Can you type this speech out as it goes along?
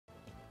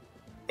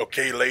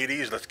Okay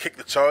ladies, let's kick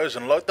the tires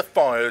and light the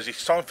fires.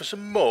 It's time for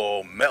some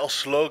more Metal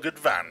Slug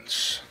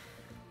Advance.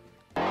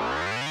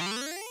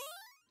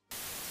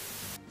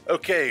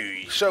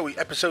 Okay, so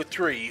episode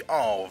 3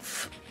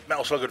 of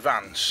Metal Slug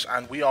Advance,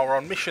 and we are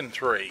on mission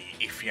 3,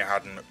 if you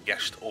hadn't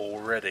guessed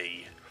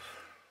already.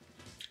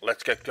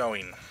 Let's get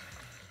going.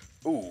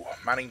 Ooh,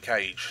 man in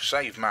cage,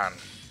 save man.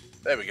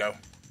 There we go.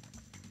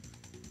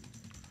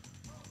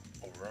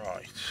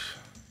 Alright.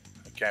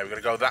 Okay, we're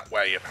gonna go that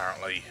way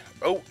apparently.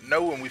 Oh,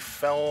 no, and we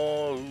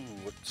fell. Ooh,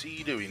 what's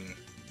he doing?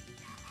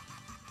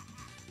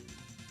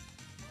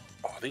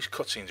 Oh, these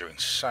cutscenes are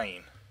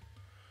insane.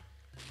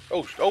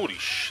 Oh, holy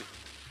shit.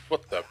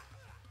 What the?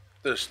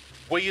 There's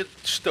weird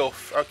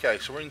stuff. Okay,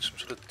 so we're in some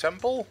sort of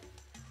temple?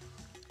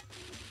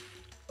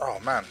 Oh,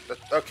 man.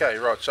 Okay,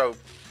 right, so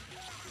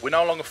we're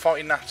no longer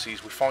fighting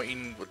Nazis. We're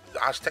fighting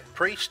Aztec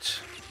priests?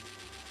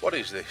 What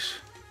is this?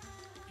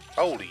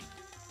 Holy.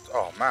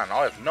 Oh, man,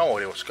 I have no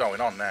idea what's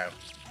going on now.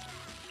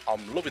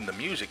 I'm loving the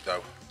music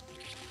though.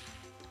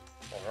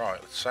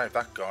 Alright, let's save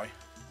that guy.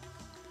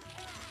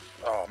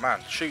 Oh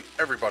man, shoot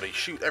everybody,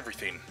 shoot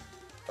everything.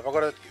 Have I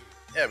got a...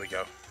 There we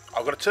go.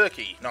 I've got a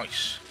turkey,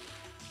 nice.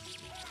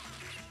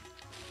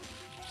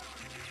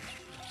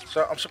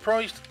 So I'm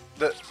surprised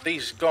that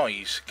these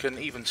guys can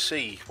even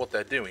see what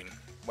they're doing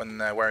when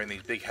they're wearing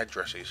these big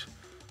headdresses.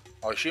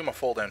 I assume I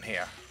fall down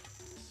here.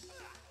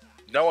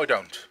 No I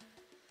don't.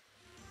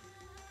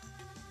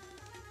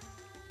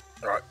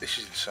 Right, this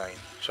is insane.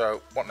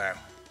 So, what now?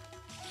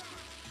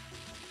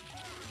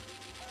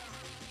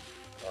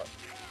 Right.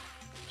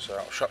 So,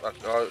 I'll shot that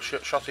guy,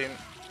 shot him,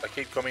 they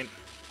keep coming.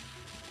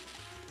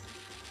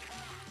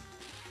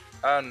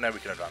 And now we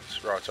can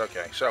advance. Right,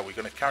 okay, so we're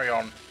going to carry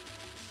on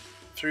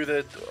through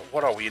the...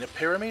 What are we, in a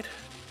pyramid?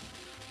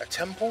 A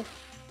temple?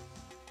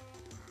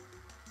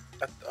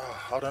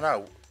 I don't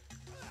know.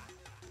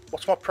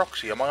 What's my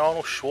proxy? Am I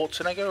Arnold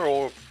Schwarzenegger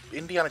or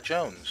Indiana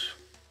Jones?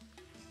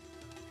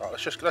 Right,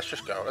 let's just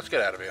go. Let's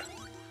get out of here.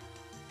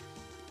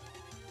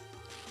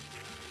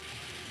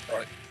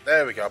 Right,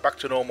 there we go. Back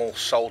to normal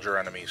soldier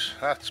enemies.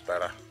 That's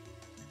better.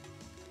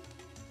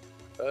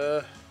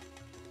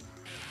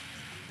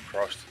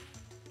 Christ.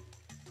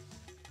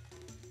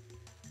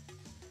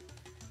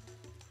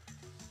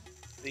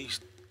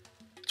 These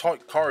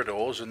tight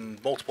corridors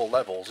and multiple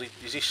levels.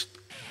 Is this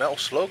Metal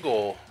Slug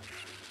or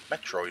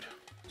Metroid?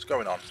 What's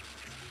going on?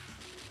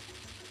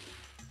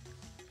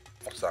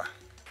 What's that?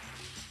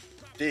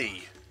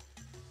 D.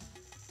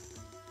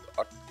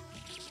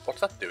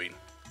 What's that doing?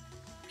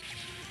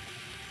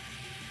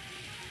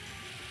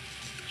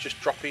 It's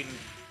just dropping...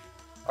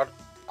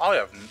 I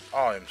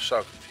am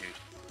so confused.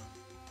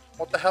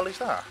 What the hell is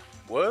that?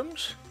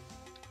 Worms?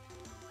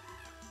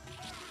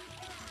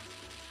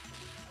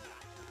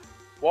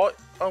 What?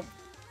 Oh,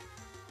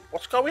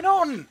 what's going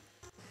on?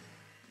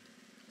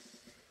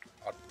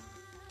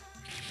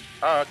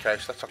 Oh, okay,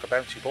 so that's like a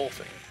bouncy ball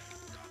thing.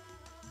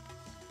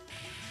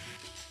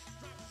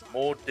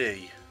 More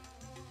D.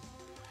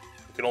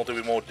 We can all do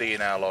with more D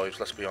in our lives,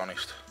 let's be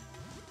honest.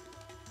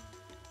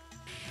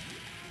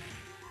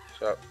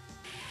 So,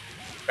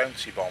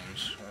 bouncy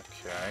bombs,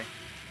 okay.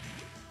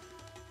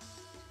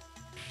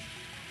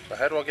 So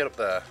how do I get up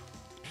there?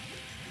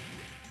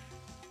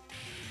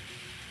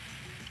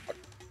 I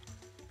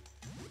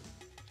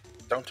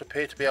don't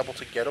appear to be able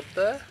to get up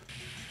there?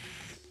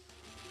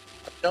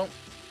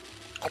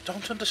 I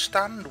don't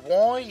understand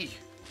why.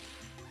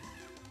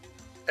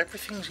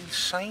 Everything's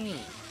insane.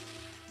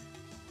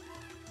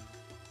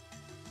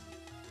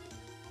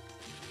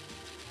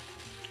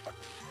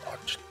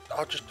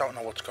 I just don't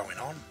know what's going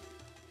on.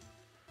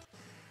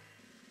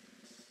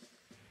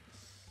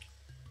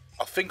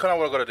 I think I know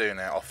what I've got to do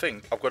now. I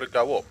think I've got to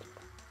go up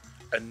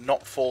and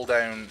not fall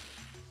down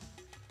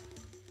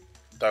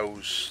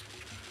those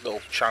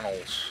little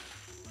channels.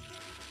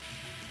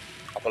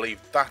 I believe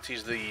that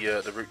is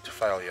the route to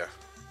failure.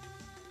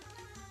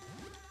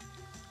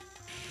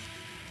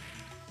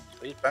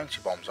 These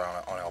bouncy bombs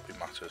aren't helping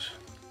matters.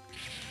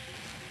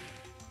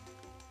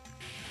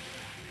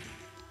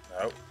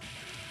 No.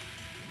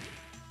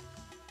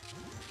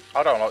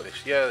 I don't like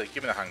this. Yeah,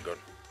 give me the handgun.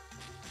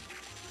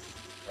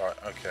 Right,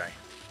 okay.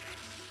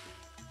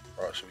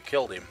 Right, so we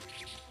killed him.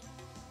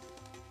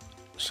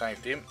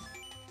 Saved him.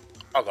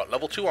 I got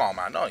level 2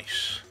 armor,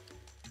 nice.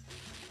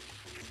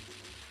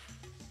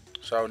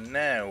 So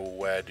now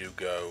where do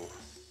go?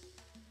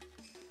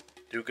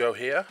 Do go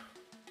here?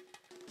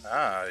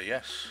 Ah,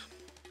 yes.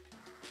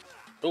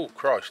 Oh,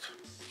 Christ.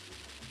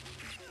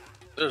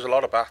 There's a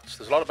lot of bats.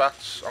 There's a lot of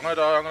bats. I'm gonna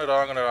die, I'm gonna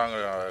die, I'm gonna die, I'm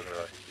gonna die, I'm gonna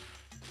die.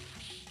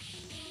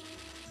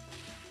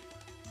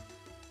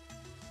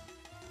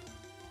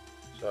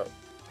 So,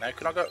 now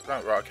can I go?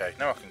 No, right, okay,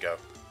 now I can go.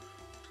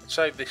 Let's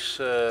save this,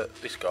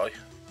 this guy.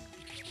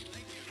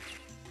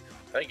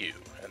 Thank you.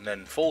 And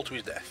then fall to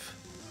his death.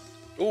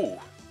 Ooh,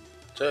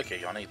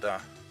 turkey, I need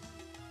that.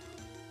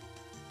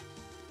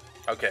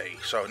 Okay,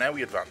 so now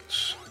we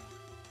advance.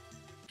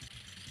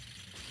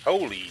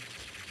 Holy,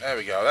 there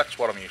we go, that's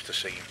what I'm used to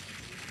seeing.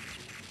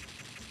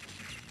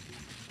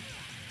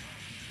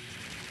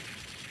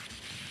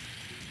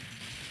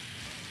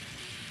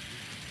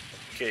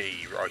 Okay,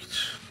 right.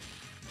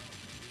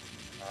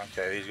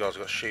 Okay, these guys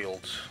got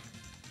shields.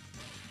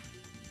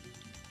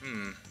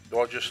 Do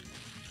I just...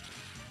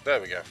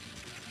 There we go.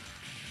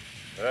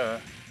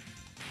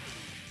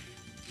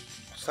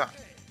 What's that?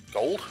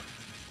 Gold?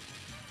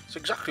 It's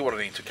exactly what I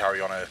need to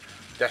carry on a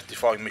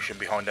death-defying mission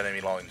behind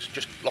enemy lines.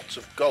 Just lots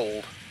of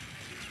gold.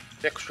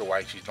 The extra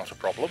weight is not a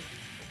problem.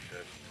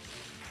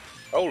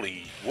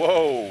 Holy...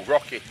 Whoa!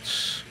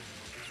 Rockets!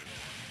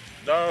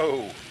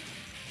 No!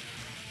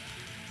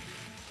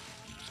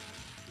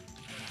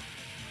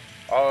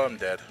 Oh, I'm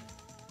dead.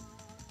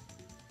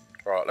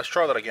 Right, let's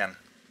try that again.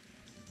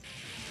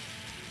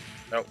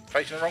 No,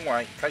 facing the wrong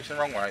way. Facing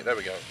the wrong way. There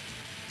we go.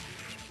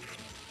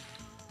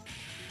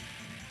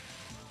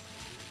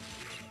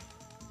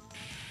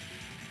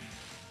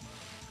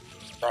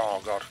 Oh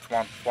god, come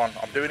on, come on.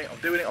 I'm doing it, I'm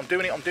doing it, I'm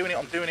doing it, I'm doing it,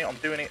 I'm doing it, I'm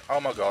doing it. Oh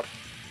my god.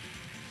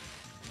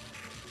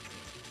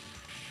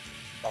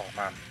 Oh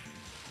man.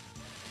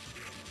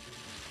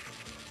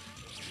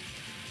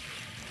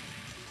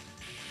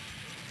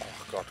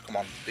 Oh god, come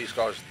on. These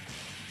guys,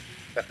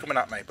 they're coming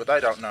at me, but they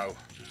don't know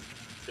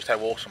just how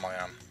awesome I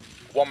am.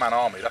 One-man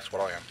army, that's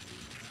what I am.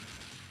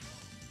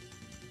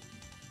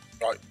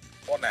 Right,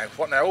 what now?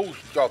 What now? Oh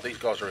god, these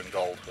guys are in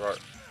gold. Right.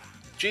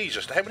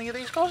 Jesus, how many of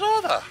these guys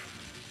are there?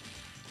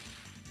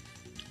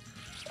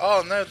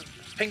 Oh no, the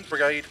pink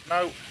brigade,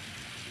 no.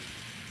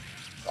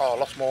 Oh,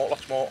 lots more,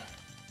 lots more.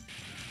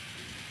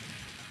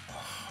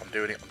 Oh, I'm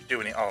doing it, I'm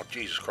doing it. Oh,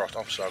 Jesus Christ,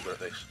 I'm so good at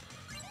this.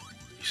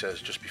 He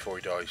says just before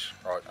he dies.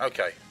 Right,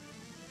 okay.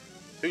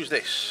 Who's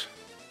this?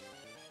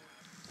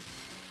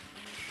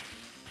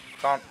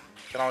 Can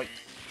I?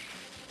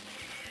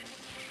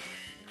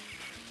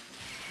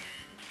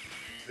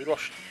 Who do I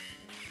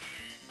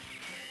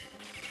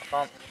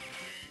can't.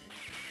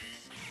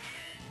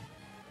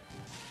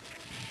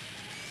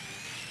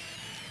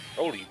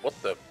 Holy, what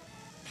the?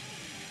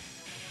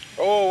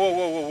 Oh, whoa,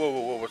 whoa, whoa,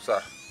 whoa, whoa, what's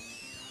that?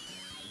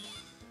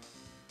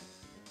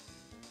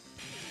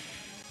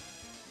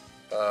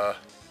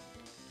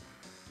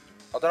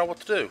 I don't know what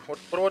to do. What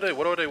do I do?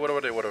 What do I do? What do I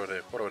do? What do I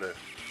do? What do I do?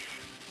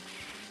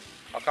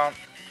 I can't.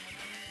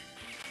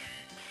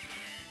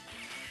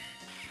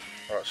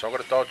 Alright, so I've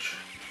got to dodge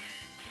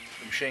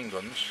the machine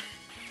guns.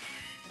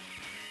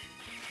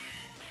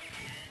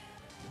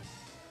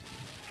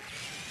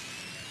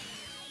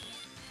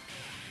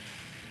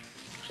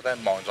 So they're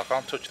mines, I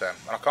can't touch them.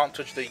 And I can't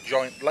touch the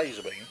giant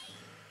laser beam.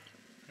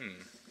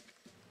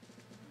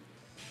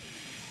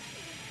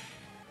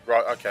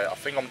 Right, okay, I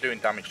think I'm doing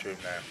damage to him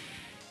now.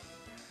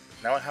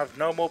 Now I have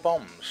no more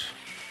bombs.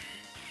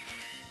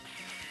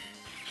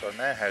 So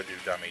now how do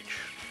damage?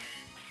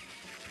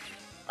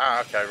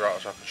 Ah, okay,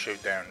 right, so I can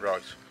shoot down,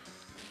 right.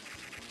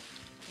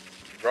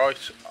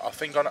 Right, I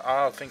think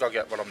I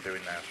get what I'm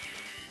doing now.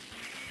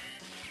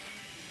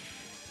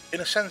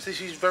 In a sense, this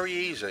is very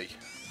easy.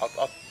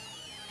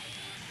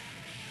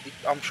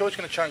 I'm sure it's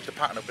going to change the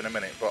pattern up in a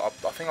minute, but I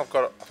think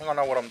I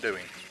know what I'm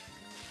doing.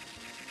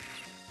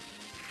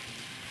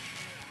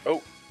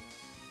 Oh,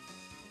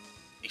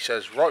 he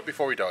says right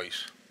before he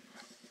dies.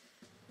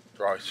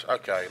 Right,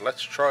 okay,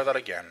 let's try that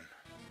again.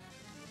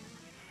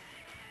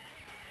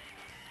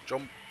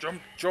 Jump,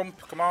 jump,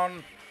 jump, come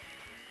on.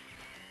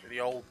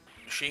 The old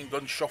machine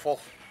gun shuffle.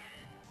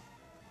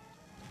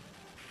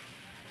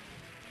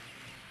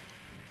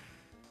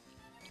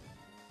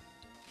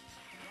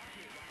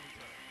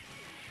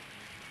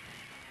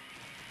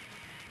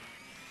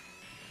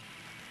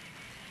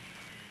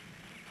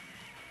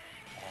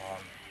 Come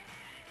on.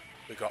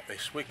 We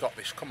got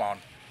this, come on.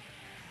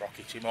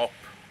 Rocket him up.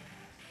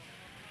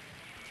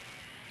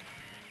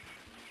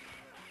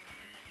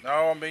 No,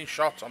 I'm being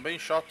shot, I'm being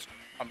shot.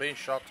 I'm being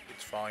shot,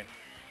 it's fine.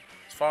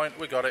 It's fine,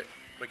 we got it.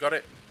 We got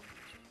it.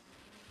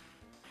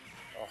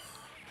 Oh.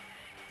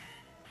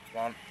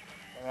 Come on.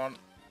 Come on.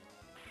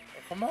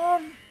 Oh, come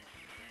on.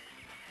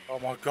 Oh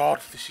my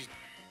god, this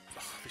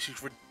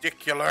is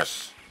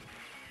ridiculous.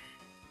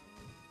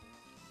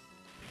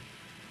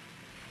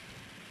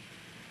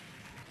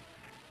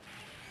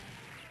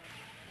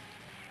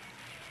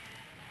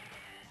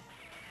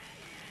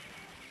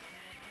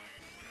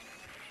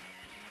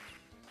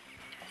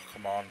 Oh,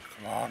 come on,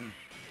 come on.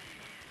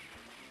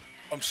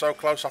 I'm so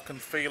close, I can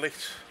feel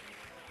it.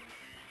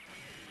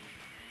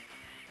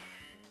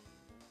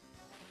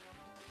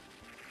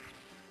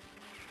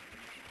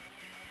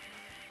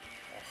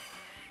 Oh.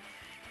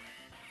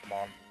 Come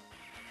on.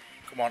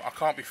 Come on, I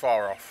can't be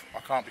far off.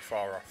 I can't be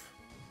far off.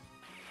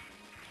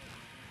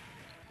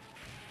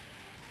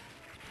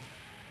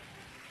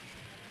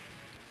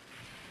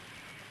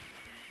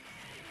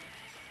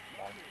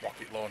 Come on,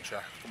 rocket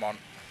launcher. Come on.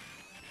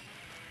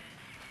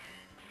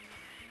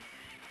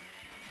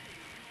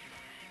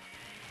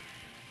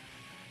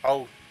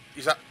 Oh,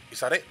 is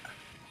that it?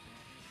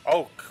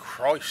 Oh,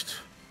 Christ.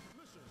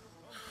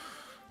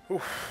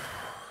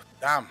 Oof.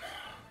 Damn.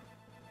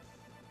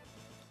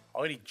 I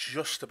only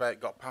just about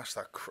got past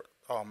that.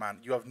 Oh man,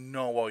 you have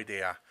no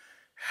idea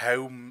how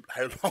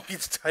long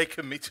it's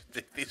taken me to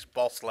do this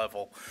boss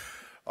level.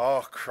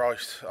 Oh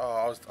Christ.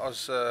 Oh,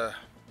 I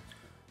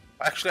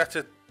actually had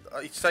to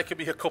it's taken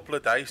me a couple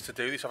of days to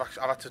do this. I've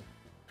had to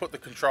put the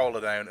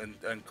controller down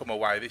and come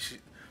away.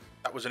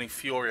 That was an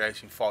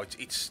infuriating fight.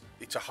 It's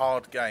a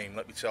hard game,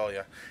 let me tell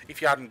you,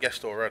 if you hadn't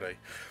guessed already.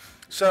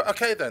 So,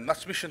 okay then,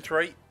 that's Mission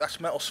 3. That's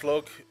Metal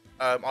Slug.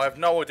 I have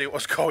no idea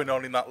what's going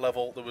on in that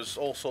level. There was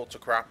all sorts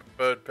of crap.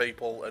 Bird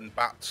people and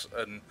bats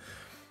and...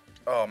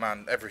 oh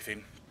man,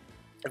 everything.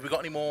 Have we got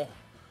any more?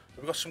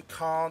 Have we got some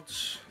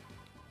cards?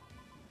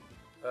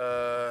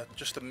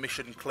 Just the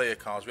mission clear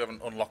cards. We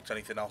haven't unlocked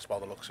anything else by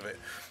the looks of it.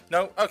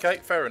 No? Okay,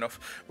 fair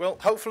enough. Well,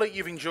 hopefully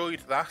you've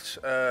enjoyed that,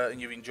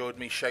 and you've enjoyed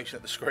me shouting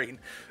at the screen.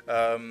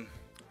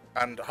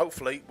 And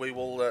hopefully we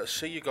will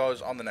see you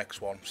guys on the next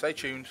one. Stay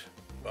tuned.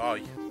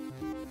 Bye.